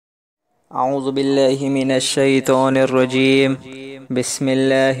اعوذ باللہ من الشیطان الرجیم بسم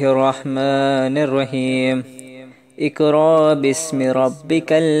اللہ الرحمن الرحیم اقرأ باسم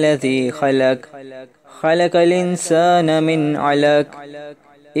ربک الذی خلق خلق الانسان من علق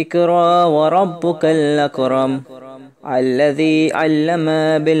اقرأ وربک الاکرم الذی علم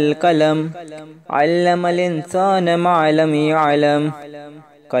بالقلم علم الانسان ما لم يعلم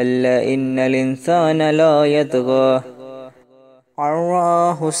کلا ان الانسان لا يطغى ان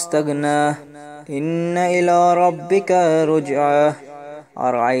رآه استغنى ان الى ربك رجعى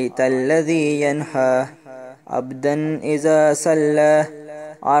ارأيت الذي ينهى عبدا اذا صلى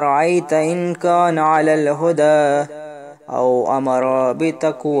ارأيت ان كان على الهدى او امر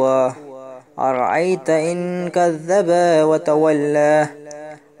بتقوى ارأيت ان كذب وتولى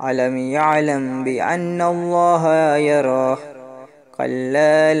الم يعلم بان الله يرى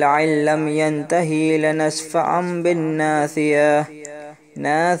كلا لئن لم ينته لنسفعا بالناصية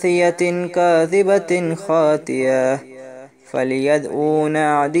ناصية كاذبة خاطئة فليدع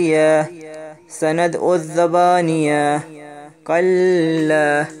ناديا سندع الزبانية كلا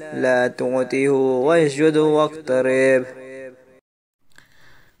لا تطعه واسجد واقترب۔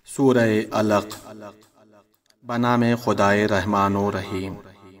 سورہ علق۔ بنام خدائے رحمان و رحیم۔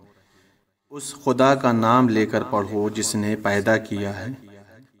 اس خدا کا نام لے کر پڑھو جس نے پیدا کیا ہے،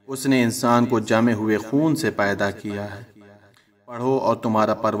 اس نے انسان کو جمے ہوئے خون سے پیدا کیا ہے۔ پڑھو اور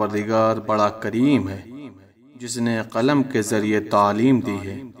تمہارا پروردگار بڑا کریم ہے، جس نے قلم کے ذریعے تعلیم دی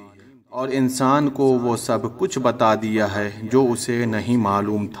ہے اور انسان کو وہ سب کچھ بتا دیا ہے جو اسے نہیں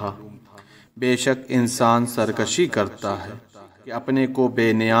معلوم تھا۔ بے شک انسان سرکشی کرتا ہے کہ اپنے کو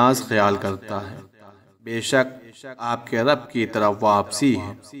بے نیاز خیال کرتا ہے۔ بے شک آپ کے رب کی طرف واپسی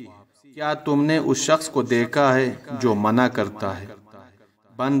ہے۔ کیا تم نے اس شخص کو دیکھا ہے جو منع کرتا ہے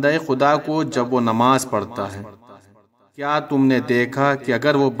بندے خدا کو جب وہ نماز پڑھتا ہے؟ کیا تم نے دیکھا کہ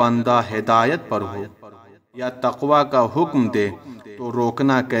اگر وہ بندہ ہدایت پر ہو یا تقوی کا حکم دے تو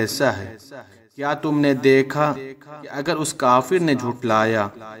روکنا کیسا ہے؟ کیا تم نے دیکھا کہ اگر اس کافر نے جھٹلایا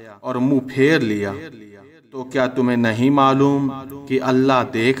اور منہ پھیر لیا تو کیا تمہیں نہیں معلوم کہ اللہ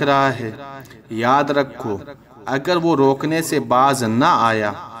دیکھ رہا ہے؟ یاد رکھو اگر وہ روکنے سے باز نہ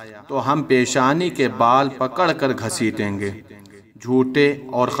آیا تو ہم پیشانی کے بال پکڑ کر گھسیٹیں گے، جھوٹے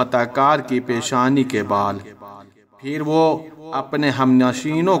اور خطاکار کی پیشانی کے بال۔ پھر وہ اپنے ہم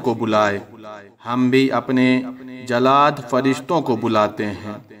نشینوں کو بلائے، ہم بھی اپنے جلاد فرشتوں کو بلاتے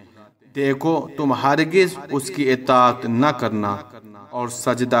ہیں۔ دیکھو تم ہرگز اس کی اطاعت نہ کرنا اور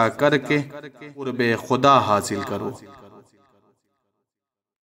سجدہ کر کے قرب خدا حاصل کرو۔